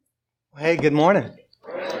Hey, good morning.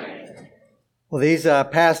 Well, these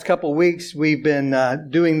past couple weeks, we've been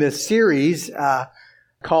doing this series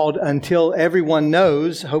called Until Everyone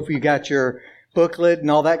Knows. Hope you got your booklet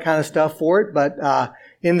and all that kind of stuff for it. But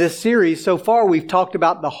in this series, so far, we've talked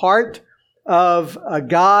about the heart of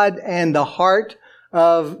God and the heart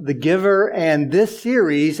of the giver. And this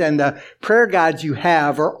series and the prayer guides you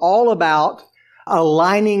have are all about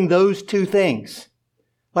aligning those two things.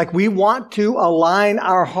 Like we want to align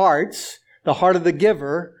our hearts, the heart of the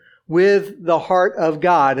giver, with the heart of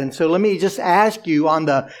God. And so let me just ask you on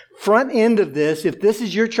the front end of this, if this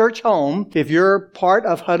is your church home, if you're part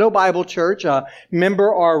of Hutto Bible Church, a member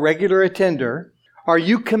or a regular attender, are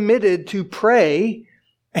you committed to pray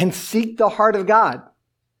and seek the heart of God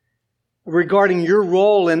regarding your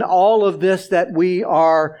role in all of this that we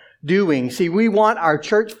are doing? See, we want our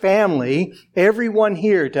church family, everyone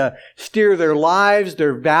here, to steer their lives,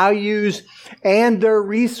 their values, and their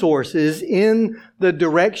resources in the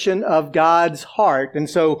direction of God's heart. And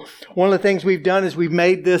so one of the things we've done is we've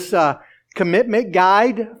made this commitment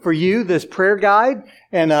guide for you, this prayer guide.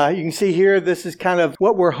 And you can see here, this is kind of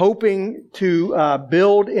what we're hoping to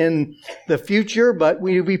build in the future. But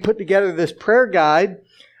we put together this prayer guide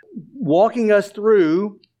walking us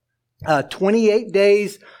through 28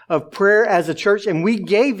 days of prayer as a church. And we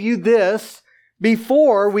gave you this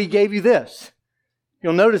before we gave you this.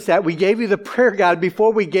 You'll notice that we gave you the prayer guide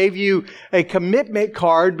before we gave you a commitment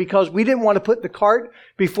card because we didn't want to put the cart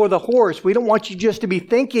before the horse. We don't want you just to be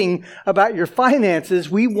thinking about your finances.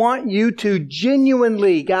 We want you to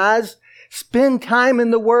genuinely, guys, spend time in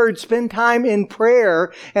the Word, spend time in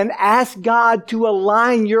prayer, and ask God to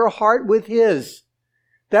align your heart with His.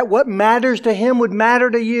 That what matters to Him would matter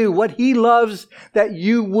to you. What He loves, that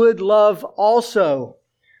you would love also.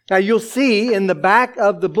 Now you'll see in the back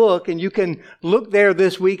of the book, and you can look there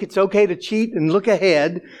this week. It's okay to cheat and look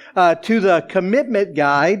ahead to the commitment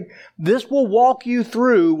guide. This will walk you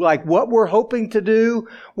through like what we're hoping to do,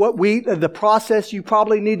 the process you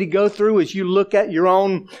probably need to go through as you look at your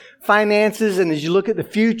own finances and as you look at the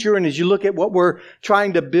future and as you look at what we're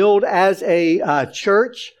trying to build as a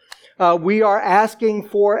church. We are asking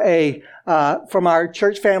for from our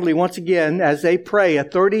church family, once again, as they pray, a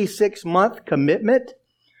 36-month commitment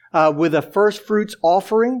with a first fruits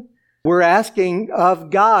offering. We're asking of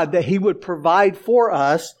God that He would provide for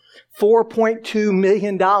us $4.2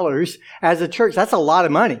 million as a church. That's a lot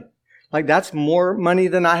of money. Like, that's more money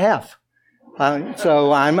than I have.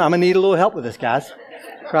 So I'm going to need a little help with this, guys.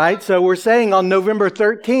 Right? So we're saying on November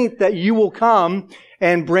 13th that you will come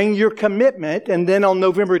and bring your commitment. And then on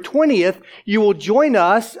November 20th, you will join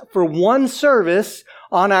us for one service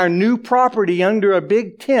on our new property under a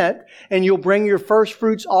big tent. And you'll bring your first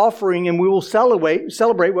fruits offering and we will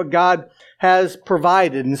celebrate what God has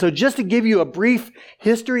provided. And so just to give you a brief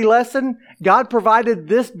history lesson, God provided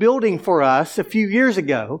this building for us a few years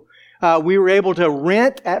ago. We were able to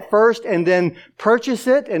rent at first and then purchase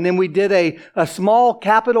it. And then we did a small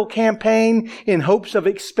capital campaign in hopes of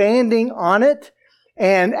expanding on it.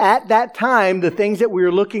 And at that time, the things that we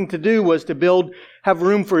were looking to do was to have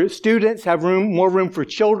room for students, more room for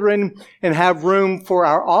children, and have room for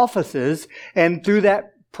our offices. And through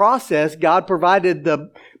that process, God provided the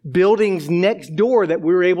buildings next door that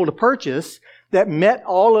we were able to purchase that met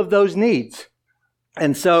all of those needs.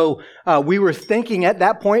 And so we were thinking at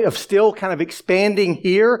that point of still kind of expanding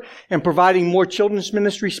here and providing more children's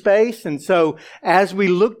ministry space. And so as we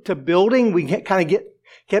looked to building, we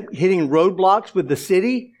kept hitting roadblocks with the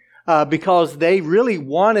city because they really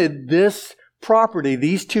wanted this property,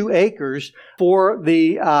 these 2 acres, for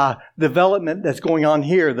the development that's going on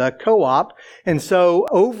here, the co-op. And so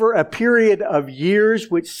over a period of years,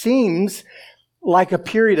 which seems like a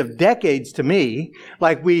period of decades to me,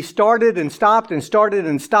 like we started and stopped and started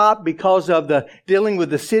and stopped because of the dealing with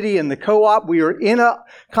the city and the co-op. We were in a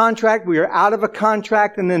contract, we were out of a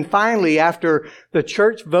contract, and then finally, after the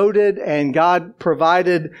church voted and God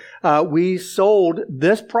provided, we sold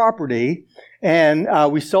this property, and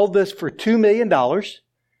we sold this for $2 million.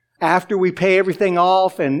 After we pay everything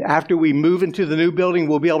off and after we move into the new building,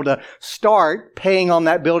 we'll be able to start paying on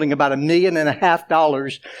that building about $1.5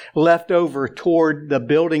 million left over toward the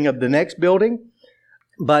building of the next building.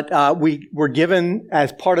 But we were given,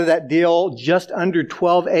 as part of that deal, just under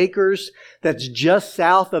 12 acres. That's just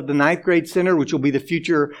south of the 9th grade center, which will be the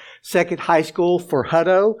future second high school for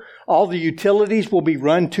Hutto. All the utilities will be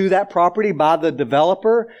run to that property by the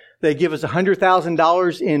developer. They give us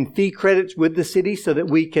 $100,000 in fee credits with the city so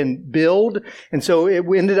that we can build. And so it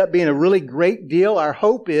ended up being a really great deal. Our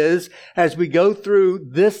hope is, as we go through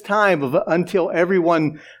this time of until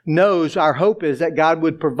everyone knows, our hope is that God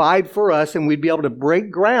would provide for us and we'd be able to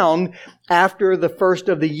break ground after the first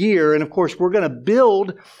of the year. And of course, we're going to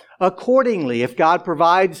build accordingly. If God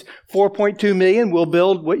provides $4.2 million, we'll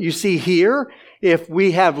build what you see here. If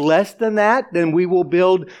we have less than that, then we will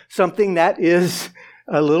build something that is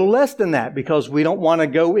a little less than that, because we don't want to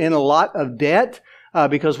go in a lot of debt,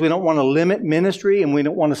 because we don't want to limit ministry, and we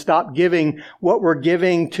don't want to stop giving what we're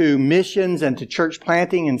giving to missions and to church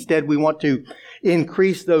planting. Instead, we want to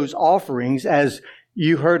increase those offerings. As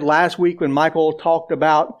you heard last week when Michael talked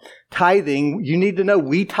about tithing, you need to know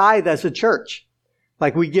we tithe as a church.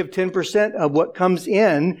 Like we give 10% of what comes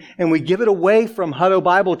in, and we give it away from Hutto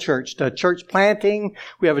Bible Church to church planting.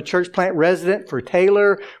 We have a church plant resident for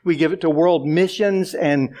Taylor. We give it to World Missions,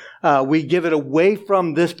 and we give it away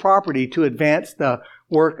from this property to advance the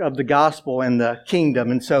work of the gospel and the kingdom.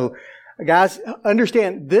 And so, guys,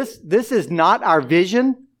 understand this is not our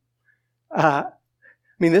vision.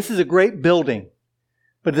 This is a great building,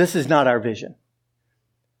 but this is not our vision.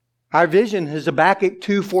 Our vision is Habakkuk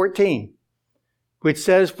 2:14. Which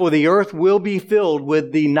says, "For the earth will be filled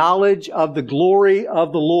with the knowledge of the glory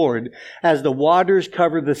of the Lord as the waters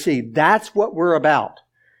cover the sea." That's what we're about.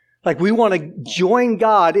 Like we want to join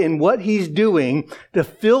God in what He's doing to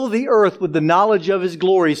fill the earth with the knowledge of His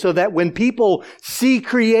glory, so that when people see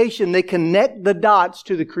creation, they connect the dots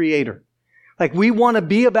to the Creator. Like we want to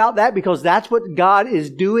be about that because that's what God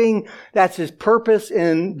is doing. That's His purpose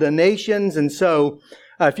in the nations. And so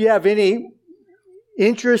if you have any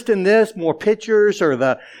interest in this, more pictures, or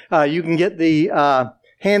you can get the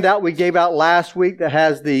handout we gave out last week that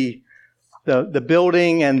has the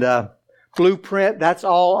building and the blueprint. That's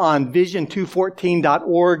all on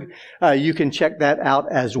vision214.org. You can check that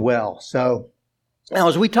out as well. So now,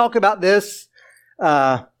 as we talk about this,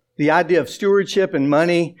 the idea of stewardship and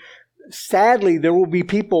money, sadly, there will be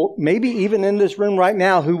people, maybe even in this room right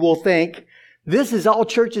now, who will think this is all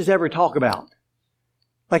churches ever talk about.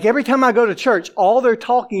 Like every time I go to church, all they're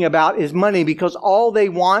talking about is money, because all they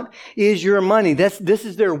want is your money. This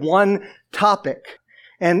is their one topic.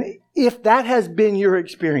 And if that has been your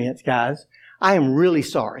experience, guys, I am really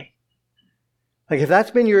sorry. Like if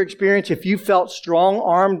that's been your experience, if you felt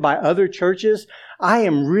strong-armed by other churches, I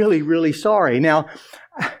am really, really sorry. Now,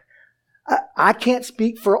 I can't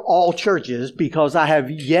speak for all churches because I have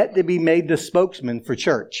yet to be made the spokesman for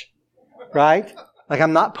church, right? Like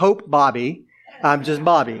I'm not Pope Bobby. I'm just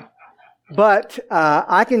Bobby. But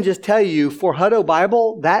I can just tell you, for Hutto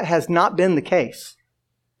Bible, that has not been the case.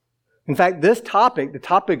 In fact, this topic, the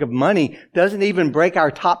topic of money, doesn't even break our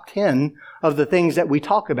top 10 of the things that we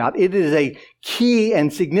talk about. It is a key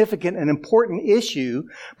and significant and important issue,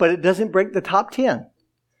 but it doesn't break the top 10.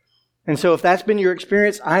 And so if that's been your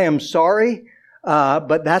experience, I am sorry,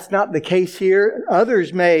 but that's not the case here.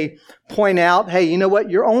 Others may point out, hey, you know what?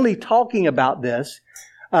 You're only talking about this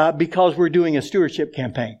because we're doing a stewardship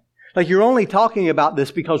campaign. Like you're only talking about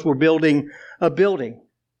this because we're building a building.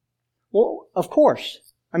 Well, of course.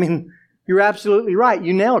 I mean, you're absolutely right.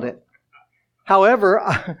 You nailed it.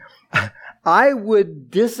 However, I would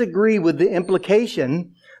disagree with the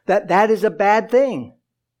implication that that is a bad thing.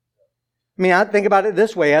 I mean, I think about it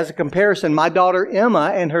this way. As a comparison, my daughter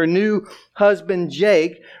Emma and her new husband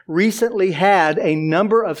Jake recently had a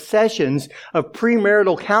number of sessions of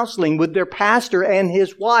premarital counseling with their pastor and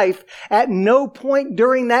his wife. At no point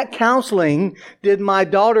during that counseling did my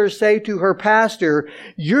daughter say to her pastor,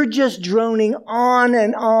 "You're just droning on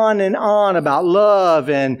and on and on about love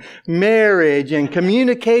and marriage and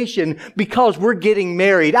communication because we're getting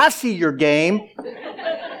married. I see your game."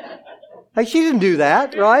 Like she didn't do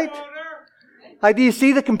that, right? Like, do you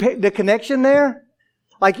see the connection there?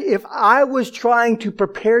 Like, if I was trying to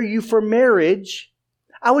prepare you for marriage,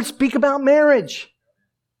 I would speak about marriage.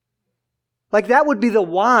 Like, that would be the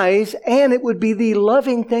wise and it would be the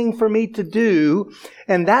loving thing for me to do.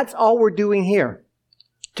 And that's all we're doing here.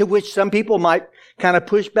 To which some people might kind of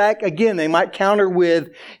push back. Again, they might counter with,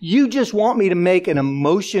 "You just want me to make an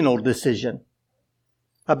emotional decision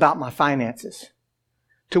about my finances."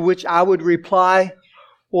 To which I would reply,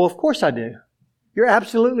 "Well, of course I do. You're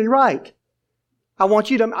absolutely right. I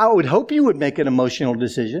would hope you would make an emotional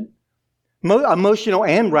decision. Emotional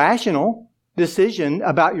and rational decision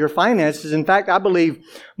about your finances. In fact, I believe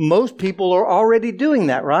most people are already doing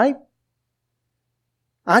that, right?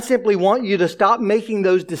 I simply want you to stop making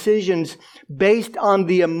those decisions based on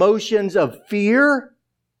the emotions of fear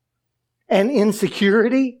and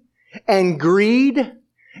insecurity and greed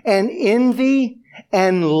and envy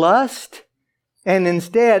and lust, and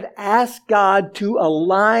instead ask God to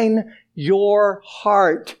align your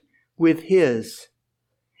heart with His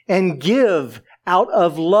and give out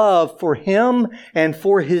of love for Him and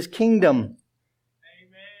for His kingdom. Amen.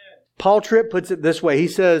 Paul Tripp puts it this way. He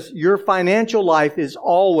says, your financial life is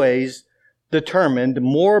always determined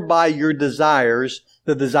more by your desires,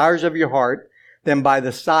 the desires of your heart, than by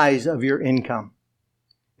the size of your income.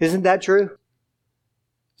 Isn't that true?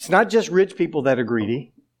 It's not just rich people that are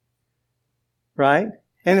greedy, right?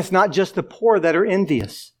 And it's not just the poor that are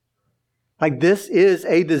envious. Like, this is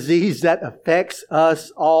a disease that affects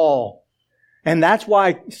us all. And that's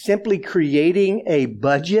why simply creating a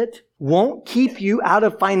budget won't keep you out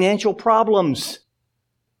of financial problems.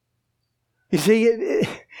 You see,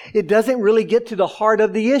 it doesn't really get to the heart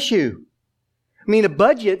of the issue. I mean, a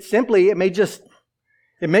budget simply, it may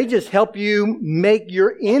just help you make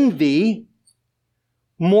your envy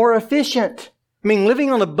more efficient. I mean,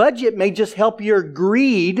 living on a budget may just help your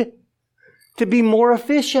greed to be more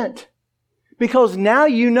efficient. Because now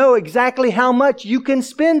you know exactly how much you can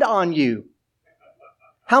spend on you.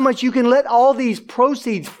 How much you can let all these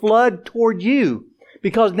proceeds flood toward you.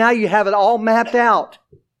 Because now you have it all mapped out.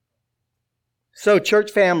 So,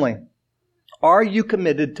 church family, are you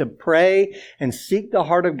committed to pray and seek the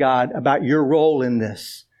heart of God about your role in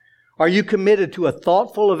this? Are you committed to a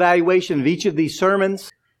thoughtful evaluation of each of these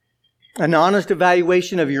sermons? An honest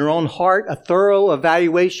evaluation of your own heart, a thorough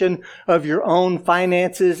evaluation of your own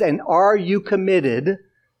finances, and are you committed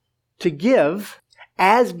to give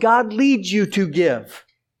as God leads you to give?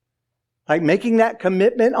 Like making that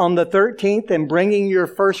commitment on the 13th and bringing your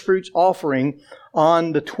first fruits offering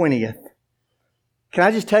on the 20th. Can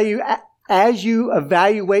I just tell you, as you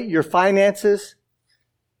evaluate your finances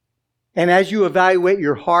and as you evaluate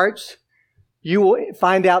your hearts, you will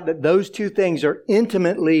find out that those two things are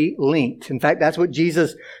intimately linked. In fact, that's what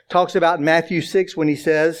Jesus talks about in Matthew 6 when He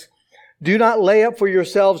says, do not lay up for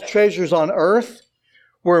yourselves treasures on earth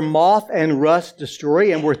where moth and rust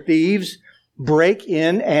destroy and where thieves break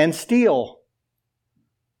in and steal.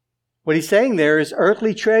 What He's saying there is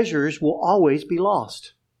earthly treasures will always be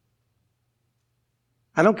lost.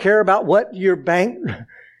 I don't care about what your bank,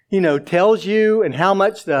 tells you and how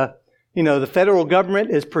much the federal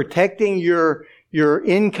government is protecting your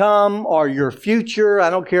income or your future. I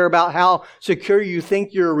don't care about how secure you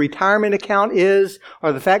think your retirement account is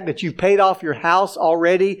or the fact that you've paid off your house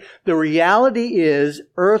already. The reality is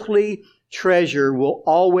earthly treasure will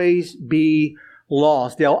always be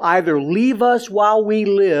lost. They'll either leave us while we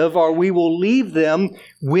live or we will leave them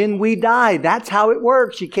when we die. That's how it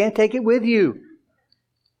works. You can't take it with you.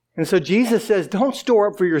 And so Jesus says, don't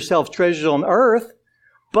store up for yourselves treasures on earth,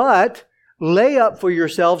 but lay up for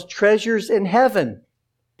yourselves treasures in heaven.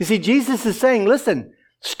 You see, Jesus is saying, listen,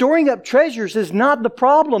 storing up treasures is not the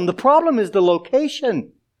problem. The problem is the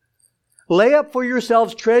location. Lay up for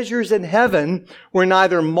yourselves treasures in heaven where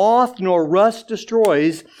neither moth nor rust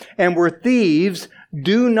destroys and where thieves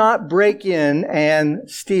do not break in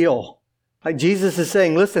and steal. Like Jesus is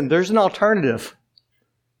saying, listen, there's an alternative.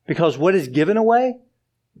 Because what is given away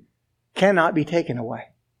cannot be taken away.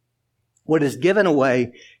 What is given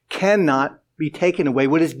away cannot be taken away.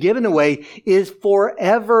 What is given away is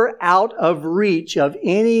forever out of reach of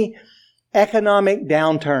any economic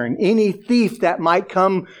downturn, any thief that might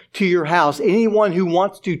come to your house, anyone who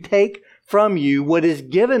wants to take from you. What is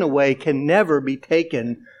given away can never be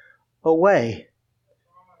taken away.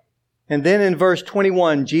 And then in verse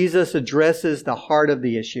 21, Jesus addresses the heart of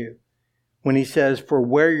the issue when He says, for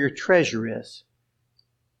where your treasure is,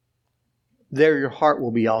 there your heart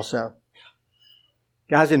will be also.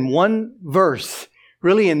 Guys, in one verse,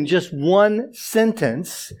 really in just one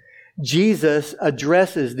sentence, Jesus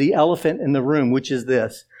addresses the elephant in the room, which is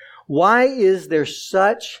this. Why is there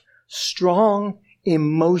such strong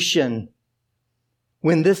emotion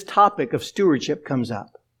when this topic of stewardship comes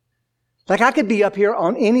up? Like I could be up here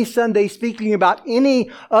on any Sunday speaking about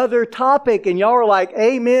any other topic and y'all are like,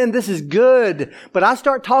 amen, this is good. But I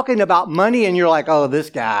start talking about money and you're like, oh, this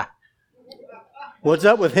guy. What's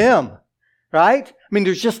up with him? Right?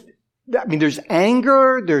 There's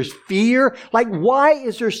anger, there's fear. Like, why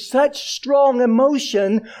is there such strong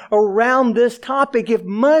emotion around this topic? If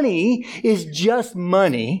money is just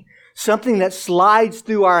money, something that slides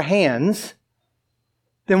through our hands,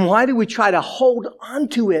 then why do we try to hold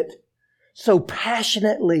onto it so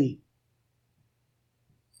passionately?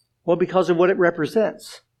 Well, because of what it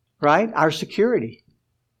represents, right? Our security,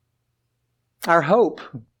 our hope.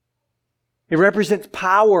 It represents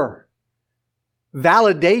power,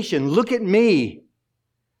 validation. Look at me.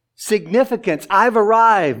 Significance. I've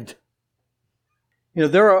arrived.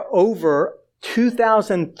 There are over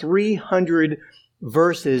 2,300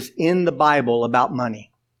 verses in the Bible about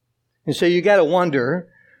money. And so you got to wonder,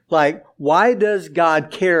 like, why does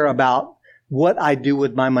God care about what I do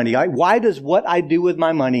with my money? Like, why does what I do with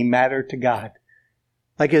my money matter to God?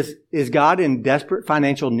 Like, is God in desperate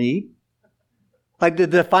financial need? Like,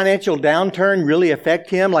 did the financial downturn really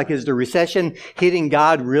affect him? Like, is the recession hitting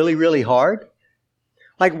God really, really hard?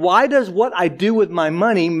 Like, why does what I do with my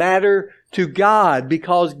money matter to God?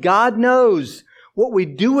 Because God knows what we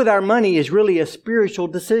do with our money is really a spiritual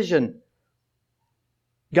decision.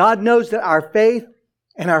 God knows that our faith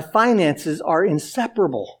and our finances are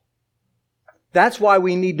inseparable. That's why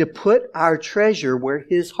we need to put our treasure where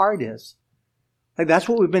His heart is. Like, that's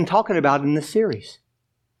what we've been talking about in this series.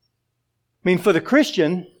 I mean, for the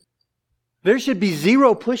Christian, there should be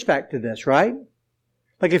zero pushback to this, right?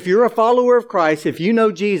 Like, if you're a follower of Christ, if you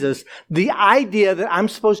know Jesus, the idea that I'm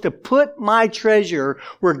supposed to put my treasure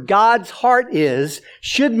where God's heart is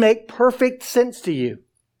should make perfect sense to you.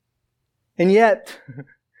 And yet,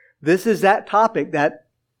 this is that topic that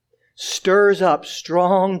stirs up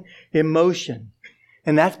strong emotion.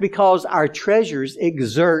 And that's because our treasures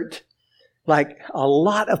exert like a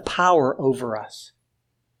lot of power over us.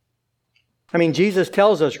 I mean, Jesus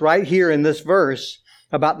tells us right here in this verse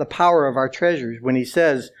about the power of our treasures when He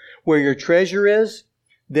says, where your treasure is,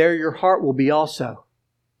 there your heart will be also.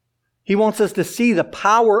 He wants us to see the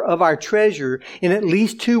power of our treasure in at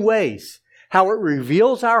least two ways. How it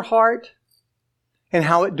reveals our heart and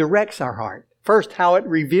how it directs our heart. First, how it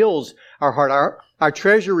reveals our heart. Our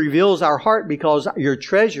treasure reveals our heart because your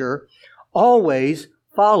treasure always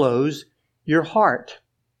follows your heart.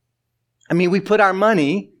 I mean, we put our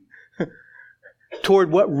money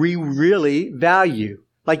toward what we really value.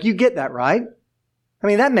 Like, you get that, right? I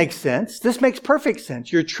mean, that makes sense. This makes perfect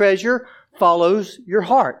sense. Your treasure follows your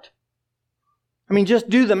heart. I mean, just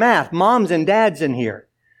do the math. Moms and dads in here.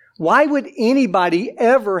 Why would anybody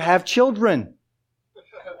ever have children?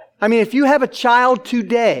 I mean, if you have a child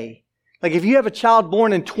today, like if you have a child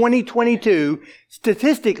born in 2022,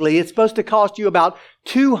 statistically, it's supposed to cost you about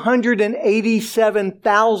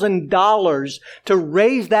 $287,000 to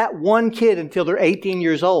raise that one kid until they're 18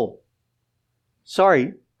 years old.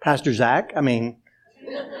 Sorry, Pastor Zach. I mean,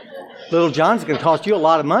 little John's going to cost you a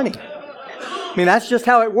lot of money. I mean, that's just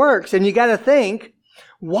how it works. And you got to think,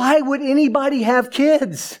 why would anybody have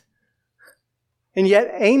kids? And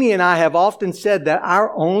yet, Amy and I have often said that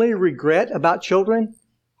our only regret about children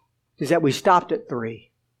is that we stopped at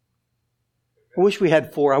 3. I wish we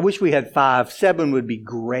had 4. I wish we had 5. 7 would be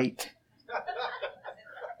great.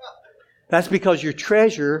 That's because your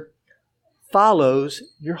treasure follows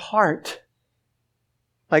your heart.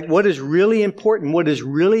 Like, what is really important, what is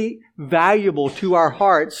really valuable to our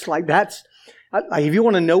hearts, like that's, if you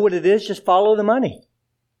want to know what it is, just follow the money.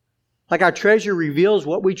 Like, our treasure reveals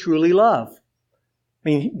what we truly love. I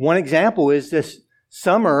mean, one example is this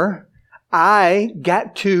summer, I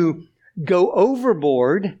got to go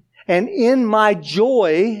overboard and in my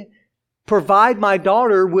joy, provide my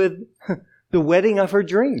daughter with the wedding of her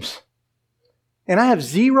dreams. And I have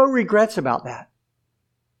zero regrets about that.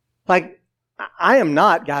 Like, I am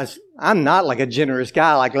not, guys, I'm not like a generous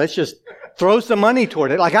guy. Like, let's just throw some money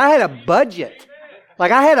toward it. Like, I had a budget.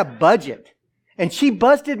 And she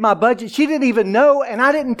busted my budget. She didn't even know, and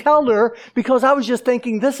I didn't tell her because I was just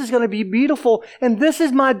thinking, this is going to be beautiful, and this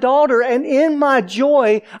is my daughter, and in my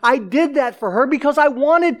joy, I did that for her because I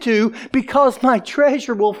wanted to, because my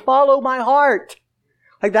treasure will follow my heart.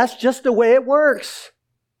 Like, that's just the way it works.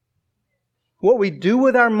 What we do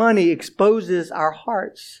with our money exposes our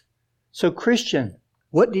hearts. So, Christian,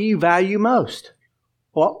 what do you value most?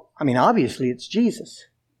 Well, I mean, obviously it's Jesus.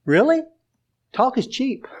 Really? Talk is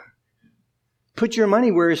cheap. Put your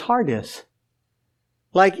money where His heart is.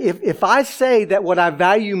 Like, if I say that what I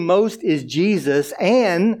value most is Jesus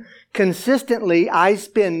and consistently I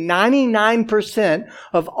spend 99%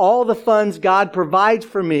 of all the funds God provides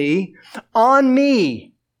for me on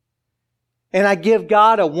me, and I give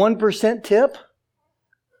God a 1% tip,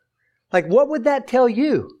 like, what would that tell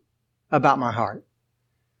you about my heart?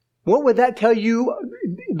 What would that tell you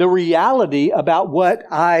the reality about what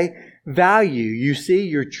I value? You see,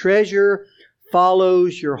 your treasure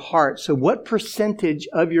follows your heart. So what percentage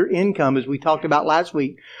of your income, as we talked about last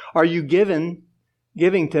week, are you giving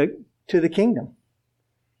to the kingdom?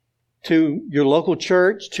 To your local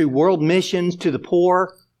church, to world missions, to the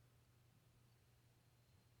poor?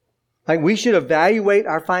 Like, we should evaluate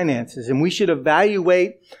our finances and we should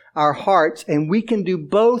evaluate our hearts, and we can do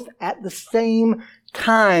both at the same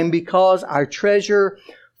time because our treasure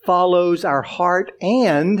follows our heart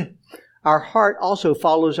and our heart also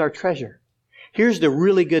follows our treasure. Here's the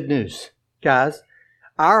really good news. guys,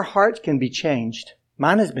 our hearts can be changed.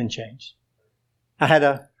 Mine has been changed. I had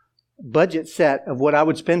a budget set of what I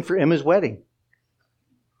would spend for Emma's wedding.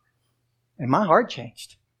 And my heart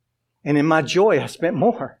changed. And in my joy, I spent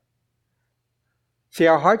more. See,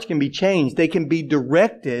 our hearts can be changed. They can be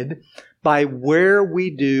directed by what we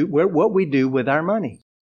do with our money.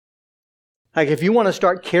 Like if you want to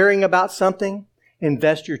start caring about something,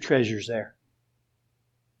 invest your treasures there.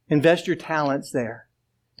 Invest your talents there.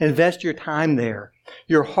 Invest your time there.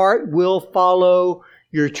 Your heart will follow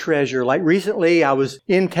your treasure. Like recently, I was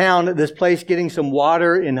in town at this place getting some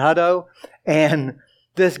water in Hutto, and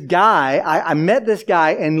this guy, I met this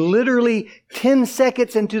guy, and literally 10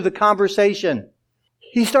 seconds into the conversation,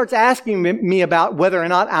 he starts asking me about whether or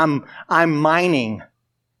not I'm mining.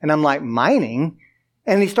 And I'm like, mining?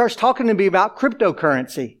 And he starts talking to me about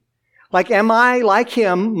cryptocurrency. Like, am I, like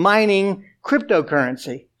him, mining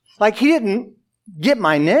cryptocurrency? Like, he didn't get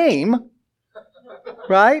my name,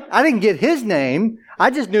 right? I didn't get his name. I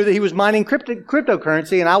just knew that he was mining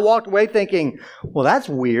cryptocurrency, and I walked away thinking, well, that's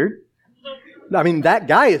weird. I mean, that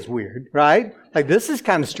guy is weird, right? Like, this is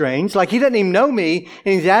kind of strange. Like, he doesn't even know me,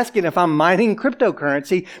 and he's asking if I'm mining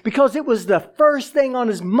cryptocurrency because it was the first thing on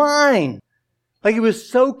his mind. Like, he was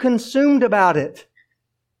so consumed about it.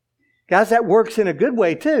 Guys, that works in a good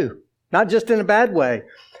way too, not just in a bad way.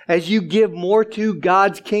 As you give more to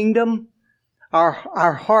God's kingdom,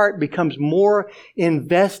 our heart becomes more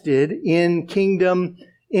invested in kingdom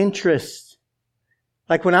interests.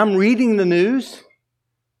 Like when I'm reading the news,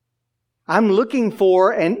 I'm looking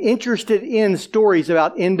for and interested in stories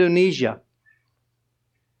about Indonesia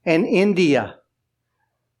and India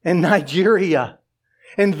and Nigeria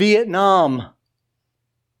and Vietnam,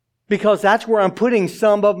 because that's where I'm putting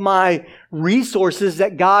some of my resources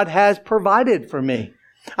that God has provided for me.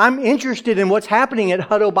 I'm interested in what's happening at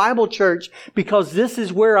Hutto Bible Church because this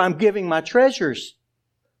is where I'm giving my treasures.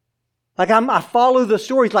 Like I follow the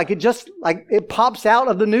stories, like it pops out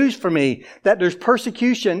of the news for me that there's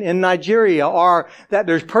persecution in Nigeria, or that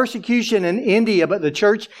there's persecution in India, but the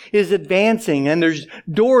church is advancing, and there's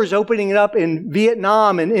doors opening up in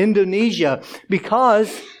Vietnam and Indonesia,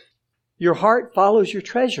 because your heart follows your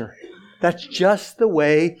treasure. That's just the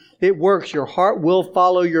way it works. Your heart will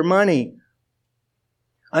follow your money.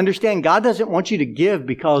 Understand, God doesn't want you to give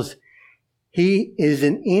because He is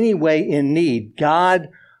in any way in need. God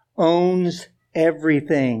owns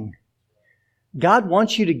everything. God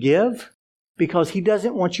wants you to give because He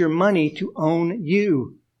doesn't want your money to own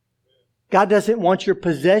you. God doesn't want your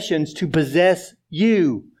possessions to possess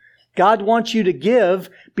you. God wants you to give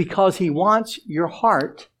because He wants your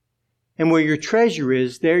heart. And where your treasure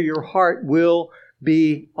is, there your heart will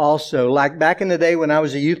be also. Like back in the day when I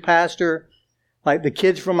was a youth pastor, like the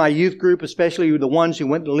kids from my youth group, especially the ones who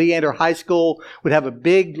went to Leander High School, would have a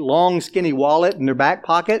big, long, skinny wallet in their back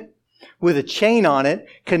pocket with a chain on it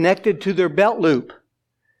connected to their belt loop.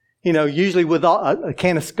 You know, usually with a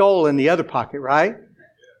can of Skull in the other pocket, right?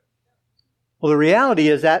 Well, the reality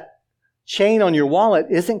is that chain on your wallet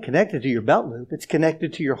isn't connected to your belt loop. It's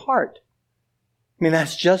connected to your heart. I mean,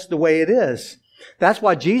 that's just the way it is. That's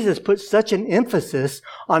why Jesus put such an emphasis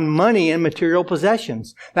on money and material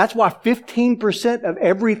possessions. That's why 15% of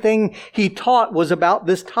everything He taught was about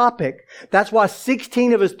this topic. That's why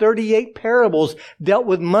 16 of His 38 parables dealt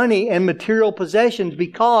with money and material possessions,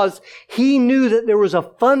 because He knew that there was a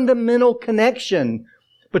fundamental connection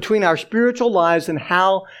between our spiritual lives and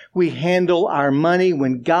how we handle our money.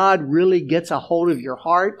 When God really gets a hold of your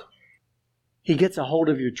heart, He gets a hold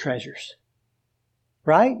of your treasures.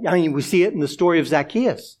 Right? I mean, we see it in the story of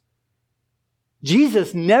Zacchaeus.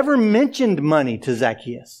 Jesus never mentioned money to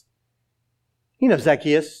Zacchaeus. You know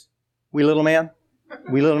Zacchaeus, wee little man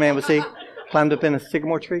with C, climbed up in a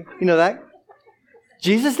sycamore tree. You know that?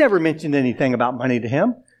 Jesus never mentioned anything about money to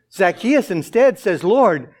him. Zacchaeus instead says,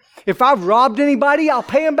 Lord, if I've robbed anybody, I'll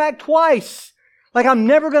pay him back twice. Like, I'm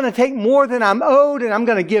never going to take more than I'm owed, and I'm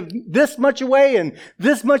going to give this much away and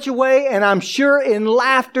this much away. And I'm sure in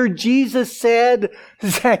laughter, Jesus said,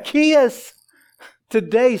 Zacchaeus,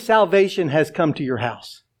 today salvation has come to your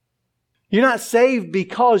house. You're not saved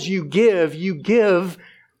because you give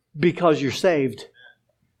because you're saved,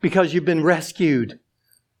 because you've been rescued.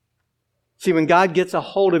 See, when God gets a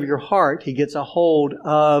hold of your heart, He gets a hold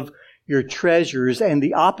of your treasures. And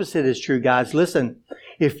the opposite is true, guys. Listen.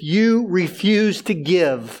 If you refuse to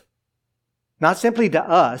give, not simply to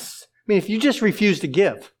us, I mean, if you just refuse to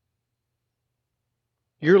give,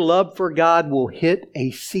 your love for God will hit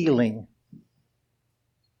a ceiling.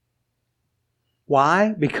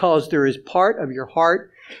 Why? Because there is part of your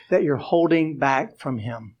heart that you're holding back from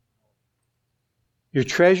Him. Your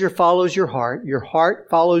treasure follows your heart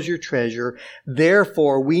follows your treasure.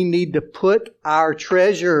 Therefore, we need to put our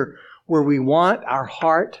treasure where we want our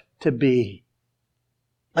heart to be.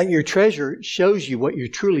 Like your treasure shows you what you're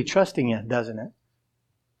truly trusting in, doesn't it?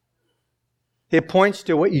 It points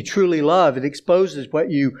to what you truly love. It exposes what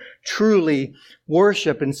you truly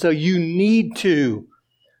worship. And so you need to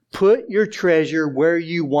put your treasure where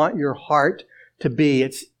you want your heart to be.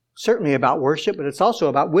 It's certainly about worship, but it's also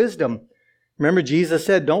about wisdom. Remember, Jesus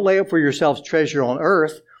said, don't lay up for yourselves treasure on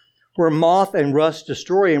earth, where moth and rust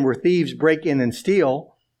destroy and where thieves break in and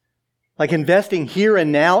steal. Like investing here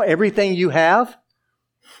and now, everything you have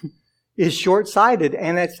is short-sighted,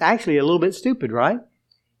 and it's actually a little bit stupid, right?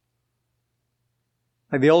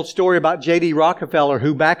 Like the old story about J.D. Rockefeller,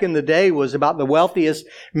 who back in the day was about the wealthiest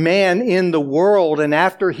man in the world. And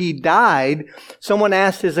after he died, someone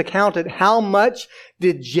asked his accountant, how much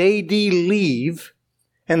did J.D. leave?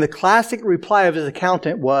 And the classic reply of his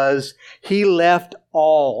accountant was, he left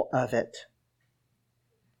all of it.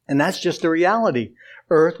 And that's just the reality.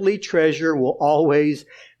 Earthly treasure will always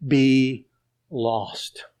be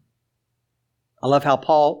lost. I love how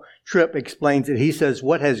Paul Tripp explains it. He says,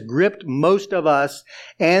 what has gripped most of us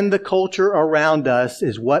and the culture around us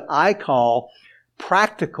is what I call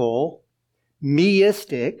practical,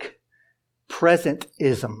 meistic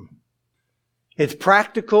presentism. It's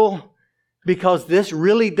practical because this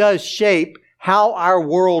really does shape how our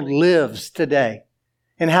world lives today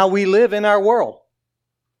and how we live in our world.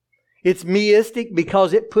 It's meistic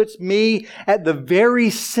because it puts me at the very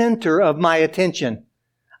center of my attention.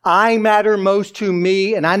 I matter most to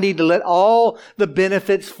me, and I need to let all the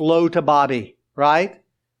benefits flow to Bobby, right?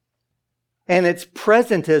 And it's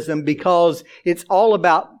presentism because it's all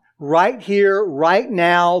about right here, right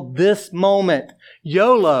now, this moment.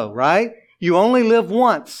 YOLO, right? You only live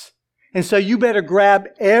once. And so you better grab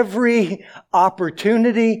every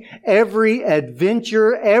opportunity, every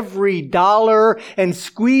adventure, every dollar, and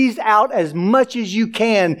squeeze out as much as you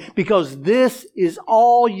can because this is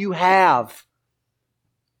all you have.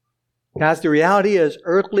 Guys, the reality is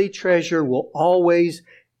earthly treasure will always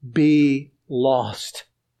be lost.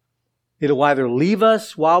 It'll either leave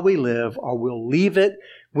us while we live or we'll leave it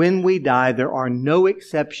when we die. There are no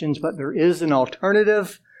exceptions, but there is an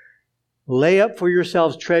alternative. Lay up for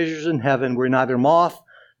yourselves treasures in heaven where neither moth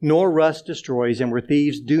nor rust destroys and where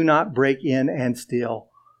thieves do not break in and steal.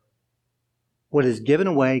 What is given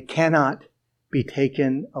away cannot be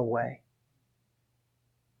taken away.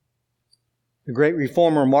 The great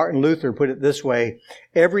reformer Martin Luther put it this way,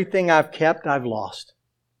 everything I've kept, I've lost.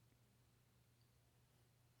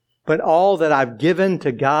 But all that I've given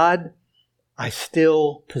to God, I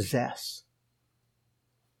still possess.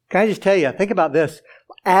 Can I just tell you, think about this.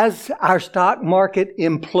 As our stock market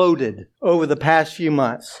imploded over the past few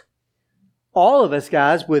months, all of us,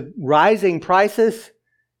 guys, with rising prices,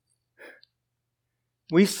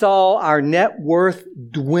 we saw our net worth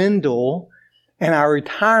dwindle and our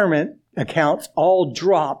retirement accounts all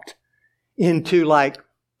dropped into like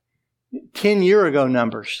 10 year ago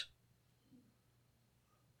numbers.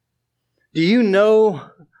 Do you know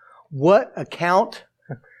what account,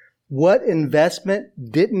 what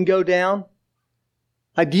investment didn't go down?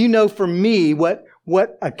 Like, do you know for me what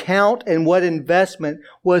account and what investment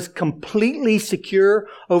was completely secure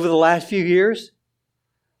over the last few years?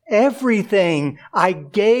 Everything I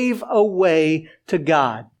gave away to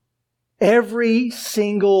God. Every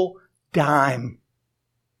single dime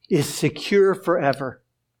is secure forever.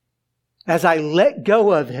 As I let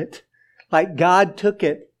go of it, like God took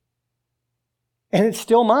it, and it's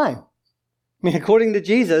still mine. I mean, according to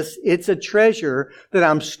Jesus, it's a treasure that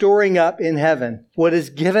I'm storing up in heaven. What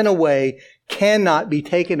is given away cannot be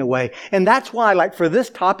taken away. And that's why, like for this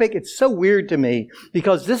topic, it's so weird to me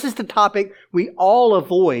because this is the topic we all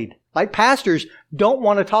avoid. Like pastors don't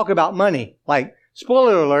want to talk about money. Like,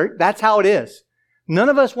 spoiler alert, that's how it is. None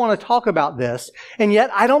of us want to talk about this. And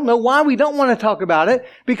yet I don't know why we don't want to talk about it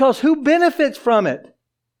because who benefits from it?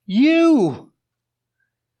 You.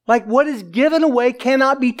 Like what is given away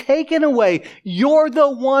cannot be taken away. You're the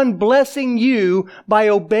one blessing you by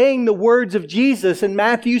obeying the words of Jesus in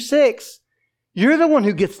Matthew 6. You're the one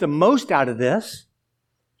who gets the most out of this.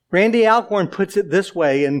 Randy Alcorn puts it this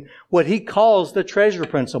way in what he calls the treasure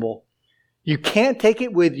principle. You can't take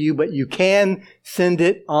it with you, but you can send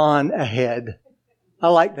it on ahead. I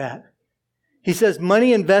like that. He says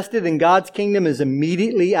money invested in God's kingdom is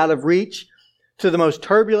immediately out of reach to the most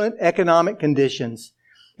turbulent economic conditions.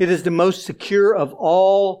 It is the most secure of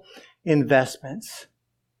all investments.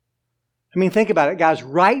 I mean, think about it, guys.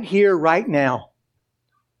 Right here, right now,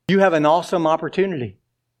 you have an awesome opportunity.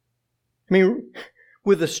 I mean,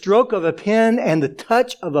 with the stroke of a pen and the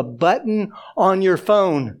touch of a button on your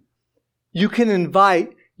phone. You can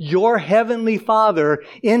invite your Heavenly Father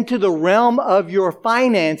into the realm of your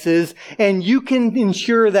finances, and you can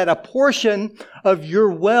ensure that a portion of your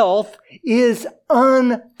wealth is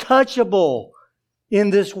untouchable in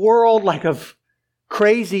this world like of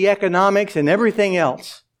crazy economics and everything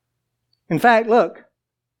else. In fact, look,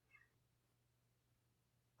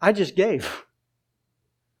 I just gave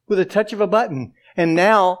with a touch of a button. And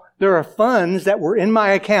now there are funds that were in my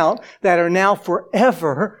account that are now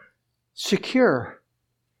forever secure.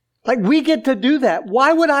 Like, we get to do that.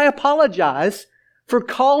 Why would I apologize for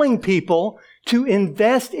calling people to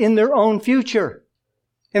invest in their own future?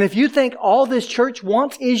 And if you think all this church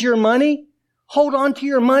wants is your money, hold on to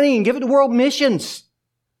your money and give it to World Missions.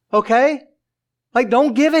 Okay? Like,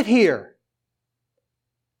 don't give it here.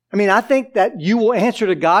 I mean, I think that you will answer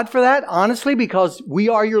to God for that, honestly, because we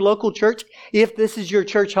are your local church, if this is your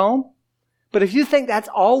church home. But if you think that's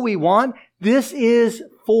all we want, this is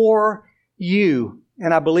for you.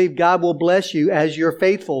 And I believe God will bless you as you're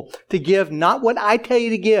faithful to give not what I tell you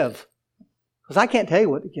to give, because I can't tell you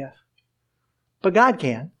what to give, but God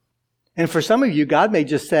can. And for some of you, God may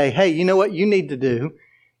just say, hey, you know what you need to do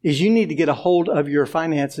is you need to get a hold of your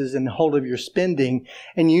finances and a hold of your spending,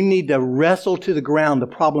 and you need to wrestle to the ground the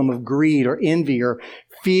problem of greed or envy or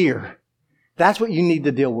fear. That's what you need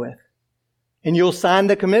to deal with. And you'll sign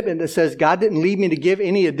the commitment that says, God didn't lead me to give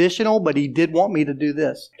any additional, but He did want me to do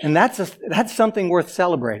this. And that's something worth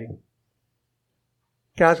celebrating.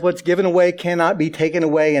 Guys, what's given away cannot be taken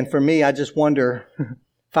away. And for me, I just wonder,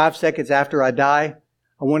 5 seconds after I die,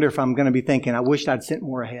 I wonder if I'm going to be thinking, I wish I'd sent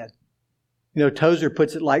more ahead. You know, Tozer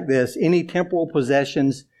puts it like this: any temporal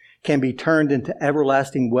possessions can be turned into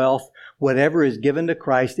everlasting wealth. Whatever is given to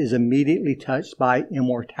Christ is immediately touched by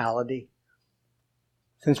immortality.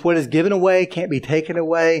 Since what is given away can't be taken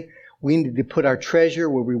away, we need to put our treasure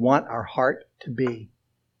where we want our heart to be.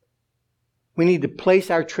 We need to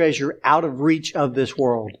place our treasure out of reach of this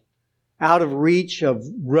world, out of reach of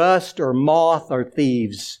rust or moth or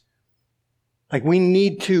thieves. Like, we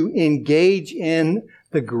need to engage in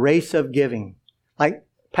the grace of giving. Like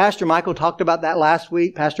Pastor Michael talked about that last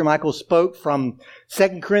week. Pastor Michael spoke from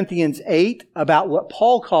 2 Corinthians 8 about what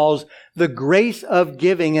Paul calls the grace of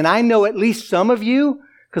giving. And I know at least some of you,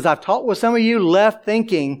 because I've talked with some of you, left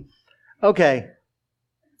thinking, okay,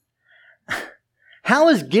 how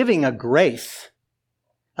is giving a grace?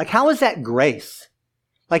 Like, how is that grace?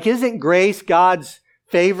 Like, isn't grace God's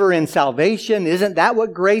favor and salvation? Isn't that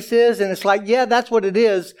what grace is? And it's like, yeah, that's what it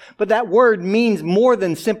is. But that word means more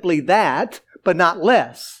than simply that, but not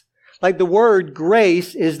less. Like, the word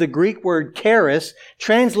grace is the Greek word charis.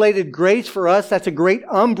 Translated grace for us, that's a great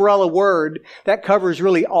umbrella word that covers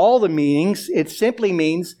really all the meanings. It simply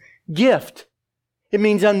means gift. It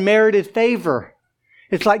means unmerited favor.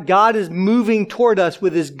 It's like God is moving toward us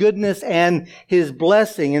with His goodness and His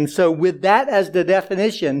blessing. And so with that as the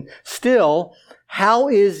definition, still, how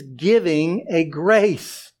is giving a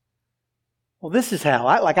grace? Well, this is how.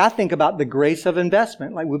 I think about the grace of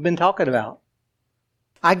investment, like we've been talking about.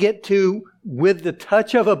 I get to, with the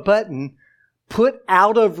touch of a button, put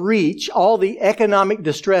out of reach all the economic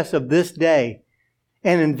distress of this day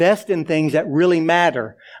and invest in things that really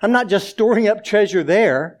matter. I'm not just storing up treasure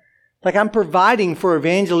there. Like, I'm providing for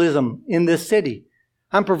evangelism in this city.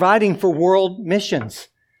 I'm providing for world missions.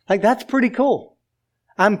 Like, that's pretty cool.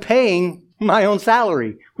 I'm paying my own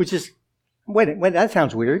salary, which is, wait, that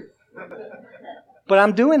sounds weird. But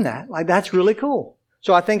I'm doing that. Like, that's really cool.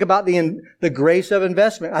 So I think about the grace of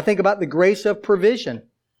investment. I think about the grace of provision.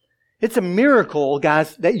 It's a miracle,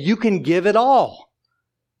 guys, that you can give it all.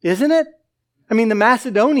 Isn't it? I mean, the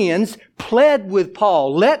Macedonians pled with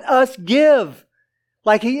Paul, let us give.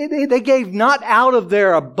 Like, they gave not out of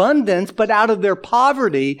their abundance, but out of their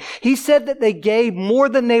poverty. He said that they gave more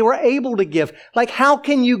than they were able to give. Like, how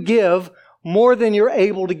can you give more than you're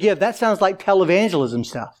able to give? That sounds like televangelism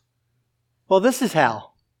stuff. Well, this is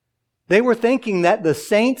how. They were thinking that the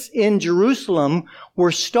saints in Jerusalem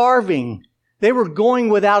were starving. They were going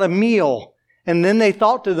without a meal. And then they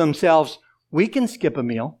thought to themselves, we can skip a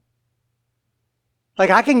meal. Like,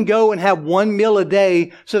 I can go and have 1 meal a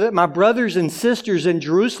day so that my brothers and sisters in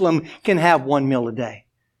Jerusalem can have 1 meal a day.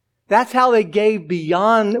 That's how they gave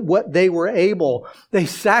beyond what they were able. They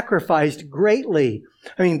sacrificed greatly.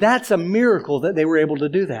 I mean, that's a miracle that they were able to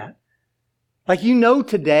do that. Like, you know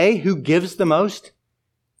today who gives the most?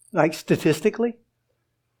 Like, statistically?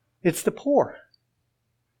 It's the poor.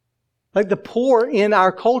 Like, the poor in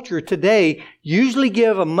our culture today usually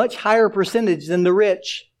give a much higher percentage than the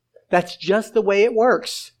rich. That's just the way it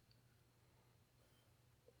works.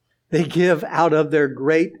 They give out of their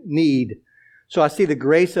great need. So I see the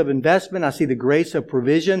grace of investment. I see the grace of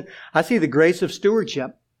provision. I see the grace of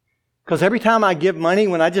stewardship. Because every time I give money,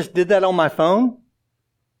 when I just did that on my phone,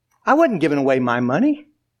 I wasn't giving away my money.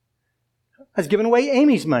 I was giving away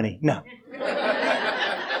Amy's money. No.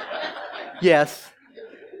 Yes.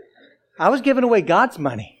 I was giving away God's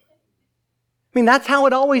money. I mean, that's how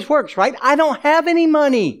it always works, right? I don't have any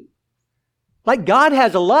money. Like God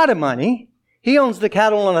has a lot of money. He owns the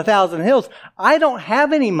cattle on 1,000 hills. I don't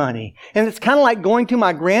have any money. And it's kind of like going to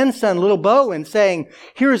my grandson, little Bo, and saying,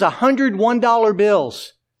 here's $101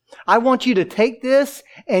 bills. I want you to take this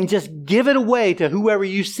and just give it away to whoever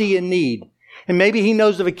you see in need. And maybe he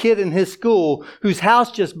knows of a kid in his school whose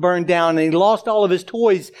house just burned down and he lost all of his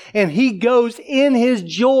toys. And he goes in his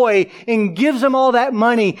joy and gives him all that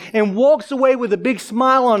money and walks away with a big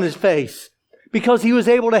smile on his face because he was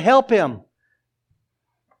able to help him.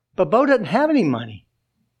 But Bo doesn't have any money.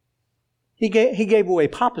 He gave away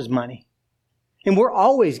Papa's money. And we're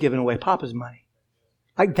always giving away Papa's money.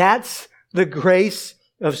 Like that's the grace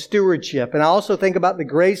of stewardship. And I also think about the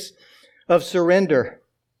grace of surrender.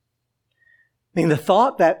 I mean, the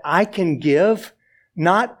thought that I can give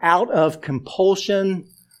not out of compulsion,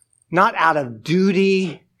 not out of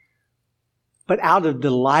duty, but out of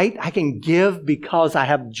delight. I can give because I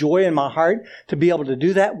have joy in my heart to be able to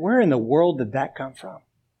do that. Where in the world did that come from?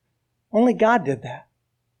 Only God did that.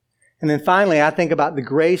 And then finally, I think about the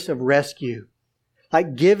grace of rescue.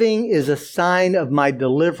 Like giving is a sign of my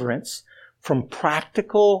deliverance from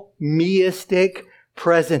practical, meistic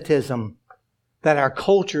presentism that our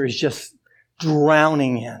culture is just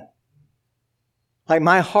drowning in. Like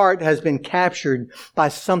my heart has been captured by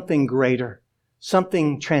something greater,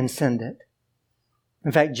 something transcendent.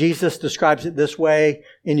 In fact, Jesus describes it this way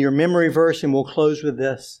in your memory verse, and we'll close with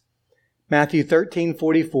this. Matthew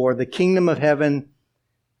 13:44, the kingdom of heaven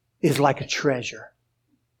is like a treasure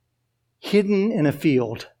hidden in a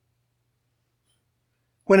field.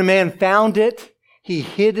 When a man found it, he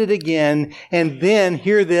hid it again, and then,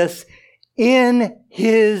 hear this, in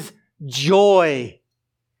his joy,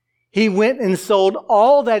 he went and sold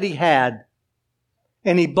all that he had,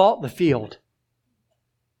 and he bought the field.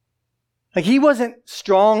 Like he wasn't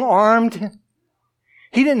strong-armed.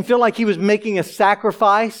 He didn't feel like he was making a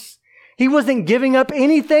sacrifice. He wasn't giving up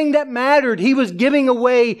anything that mattered. He was giving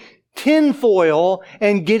away tinfoil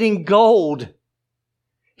and getting gold.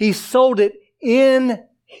 He sold it in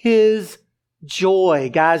his joy.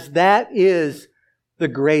 Guys, that is the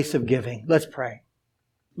grace of giving. Let's pray.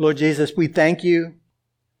 Lord Jesus, we thank you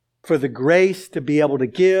for the grace to be able to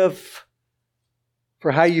give,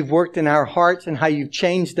 for how you've worked in our hearts and how you've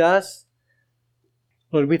changed us.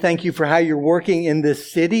 Lord, we thank you for how you're working in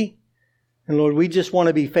this city. And Lord, we just want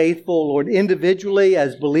to be faithful. Lord, individually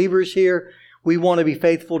as believers here, we want to be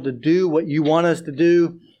faithful to do what you want us to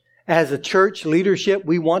do. As a church leadership,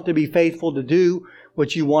 we want to be faithful to do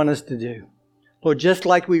what you want us to do. Lord, just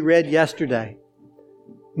like we read yesterday,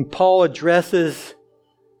 when Paul addresses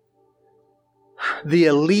the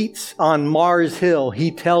elites on Mars Hill,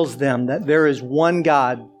 he tells them that there is one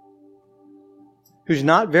God who's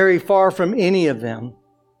not very far from any of them.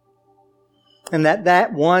 And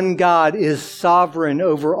that one God is sovereign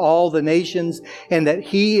over all the nations, and that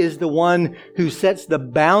He is the one who sets the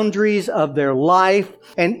boundaries of their life,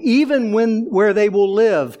 and even where they will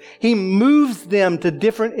live. He moves them to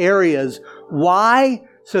different areas. Why?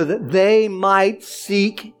 So that they might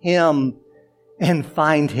seek Him and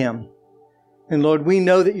find Him. And Lord, we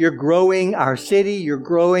know that you're growing our city, you're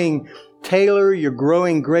growing Taylor, you're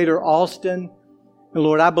growing Greater Austin. And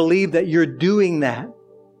Lord, I believe that you're doing that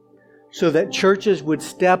so that churches would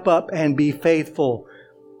step up and be faithful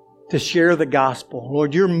to share the gospel.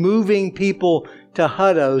 Lord, you're moving people to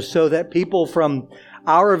Hutto so that people from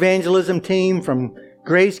our evangelism team, from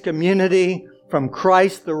Grace Community, from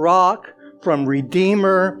Christ the Rock, from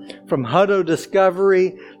Redeemer, from Hutto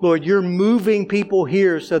Discovery, Lord, you're moving people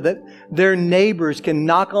here so that their neighbors can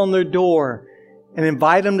knock on their door and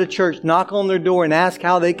invite them to church, knock on their door and ask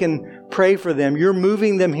how they can pray for them. You're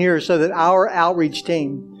moving them here so that our outreach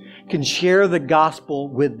team can share the gospel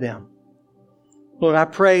with them. Lord, I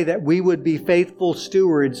pray that we would be faithful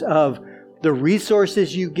stewards of the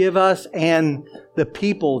resources you give us and the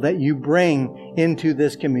people that you bring into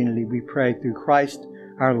this community. We pray through Christ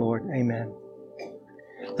our Lord. Amen.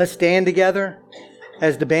 Let's stand together.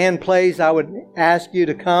 As the band plays, I would ask you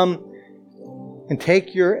to come and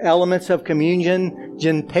take your elements of communion,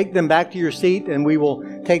 take them back to your seat, and we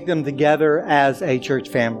will take them together as a church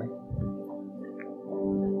family.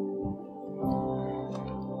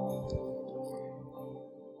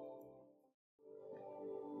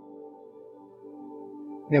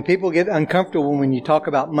 People get uncomfortable when you talk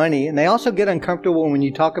about money, and they also get uncomfortable when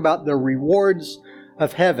you talk about the rewards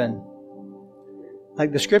of heaven.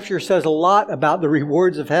 Like the scripture says a lot about the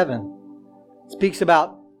rewards of heaven. It speaks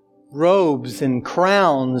about robes and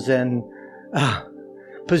crowns and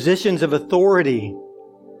positions of authority,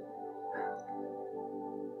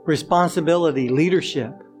 responsibility,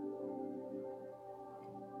 leadership.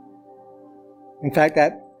 In fact,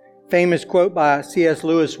 that famous quote by C.S.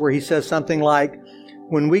 Lewis where he says something like,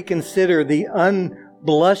 when we consider the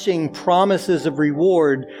unblushing promises of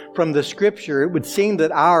reward from the Scripture, it would seem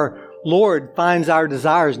that our Lord finds our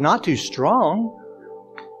desires not too strong,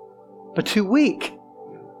 but too weak.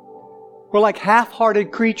 We're like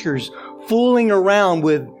half-hearted creatures fooling around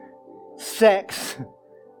with sex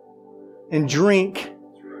and drink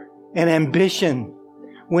and ambition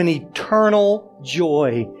when eternal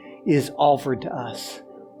joy is offered to us.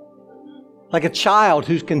 Like a child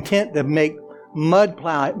who's content to make mud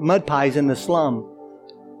pies in the slum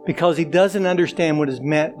because he doesn't understand what is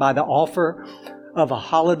meant by the offer of a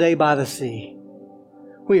holiday by the sea.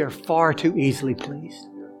 We are far too easily pleased.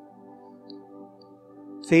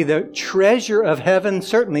 See, the treasure of heaven,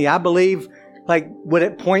 certainly, I believe, like what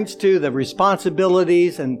it points to, the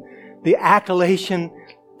responsibilities and the accolation,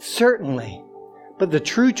 certainly. But the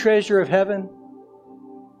true treasure of heaven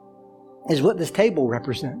is what this table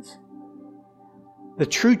represents. The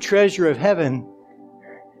true treasure of heaven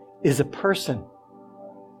is a person,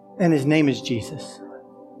 and His name is Jesus.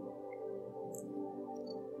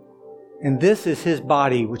 And this is His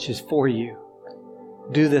body, which is for you.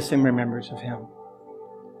 Do this in remembrance of Him.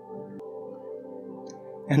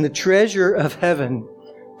 And the treasure of heaven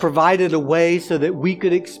provided a way so that we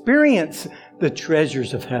could experience the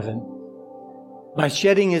treasures of heaven by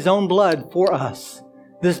shedding His own blood for us.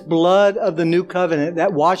 This blood of the new covenant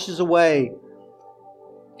that washes away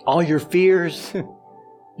all your fears,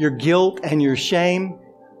 your guilt, and your shame.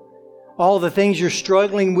 All the things you're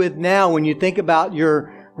struggling with now when you think about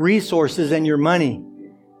your resources and your money.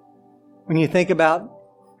 When you think about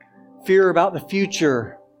fear about the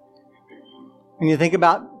future. When you think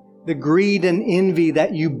about the greed and envy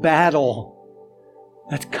that you battle.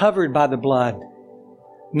 That's covered by the blood.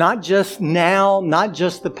 Not just now, not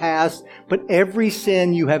just the past, but every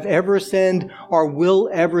sin you have ever sinned or will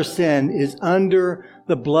ever sin is under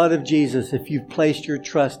the blood of Jesus if you've placed your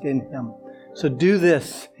trust in Him. So do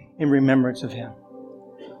this in remembrance of Him.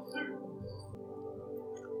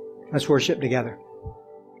 Let's worship together.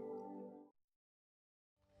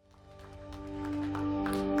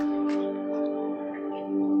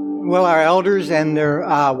 Well, our elders and their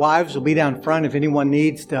wives will be down front if anyone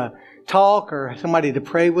needs to talk or somebody to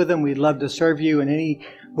pray with them. We'd love to serve you in any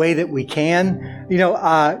way that we can.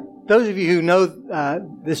 Those of you who know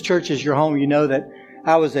this church is your home, you know that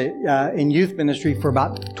I was in youth ministry for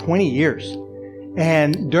about 20 years.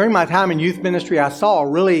 And during my time in youth ministry, I saw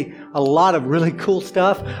a lot of really cool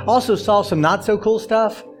stuff. Also saw some not so cool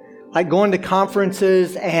stuff, like going to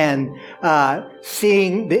conferences and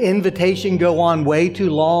seeing the invitation go on way too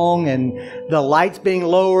long and the lights being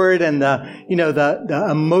lowered and the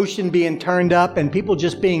emotion being turned up and people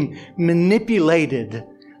just being manipulated.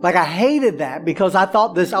 Like I hated that because I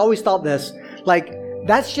always thought this, like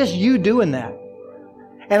that's just you doing that.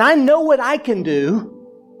 And I know what I can do.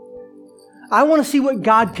 I want to see what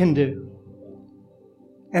God can do.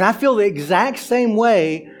 And I feel the exact same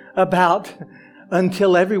way about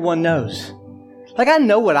until everyone knows. Like I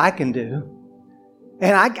know what I can do.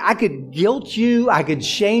 And I could guilt you. I could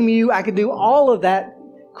shame you. I could do all of that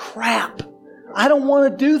crap. I don't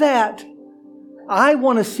want to do that. I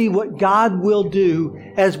want to see what God will do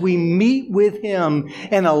as we meet with Him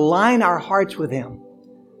and align our hearts with Him.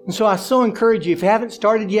 And so I so encourage you, if you haven't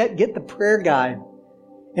started yet, get the prayer guide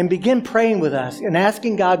and begin praying with us and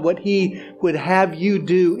asking God what He would have you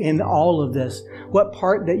do in all of this, what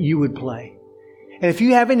part that you would play. And if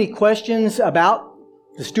you have any questions about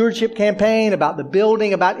the stewardship campaign, about the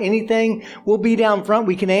building, about anything, we'll be down front.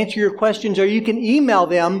 We can answer your questions, or you can email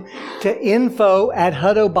them to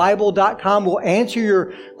info@huttobible.com. We'll answer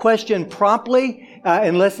your question promptly,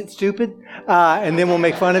 unless it's stupid, and then we'll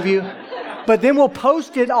make fun of you. But then we'll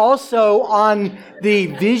post it also on the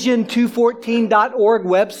vision214.org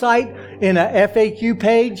website in a FAQ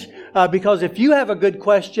page, because if you have a good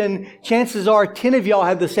question, chances are 10 of y'all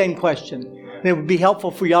have the same question. And it would be helpful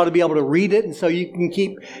for y'all to be able to read it, and so you can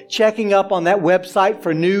keep checking up on that website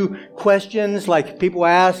for new questions. Like people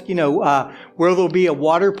ask, where there'll be a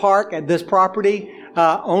water park at this property,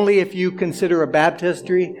 only if you consider a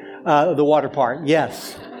baptistry, the water park.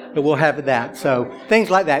 Yes. But we'll have that. So things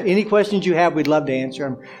like that. Any questions you have, we'd love to answer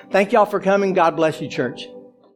them. Thank y'all for coming. God bless you, church.